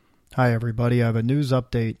Hi, everybody. I have a news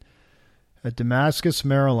update. At Damascus,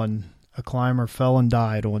 Maryland, a climber fell and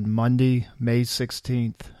died on Monday, May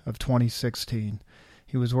 16th of 2016.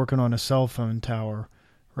 He was working on a cell phone tower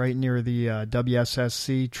right near the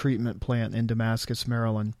WSSC treatment plant in Damascus,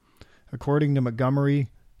 Maryland. According to Montgomery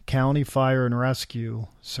County Fire and Rescue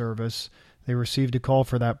Service, they received a call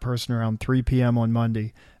for that person around 3 p.m. on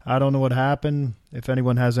Monday. I don't know what happened. If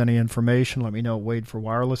anyone has any information, let me know at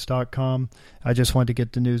wadeforwireless.com. I just wanted to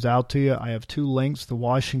get the news out to you. I have two links. The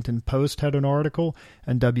Washington Post had an article,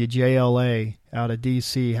 and WJLA out of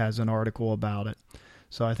D.C. has an article about it.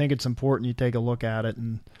 So I think it's important you take a look at it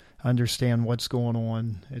and understand what's going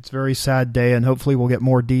on. It's a very sad day, and hopefully we'll get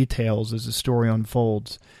more details as the story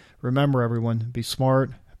unfolds. Remember, everyone, be smart,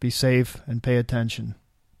 be safe, and pay attention.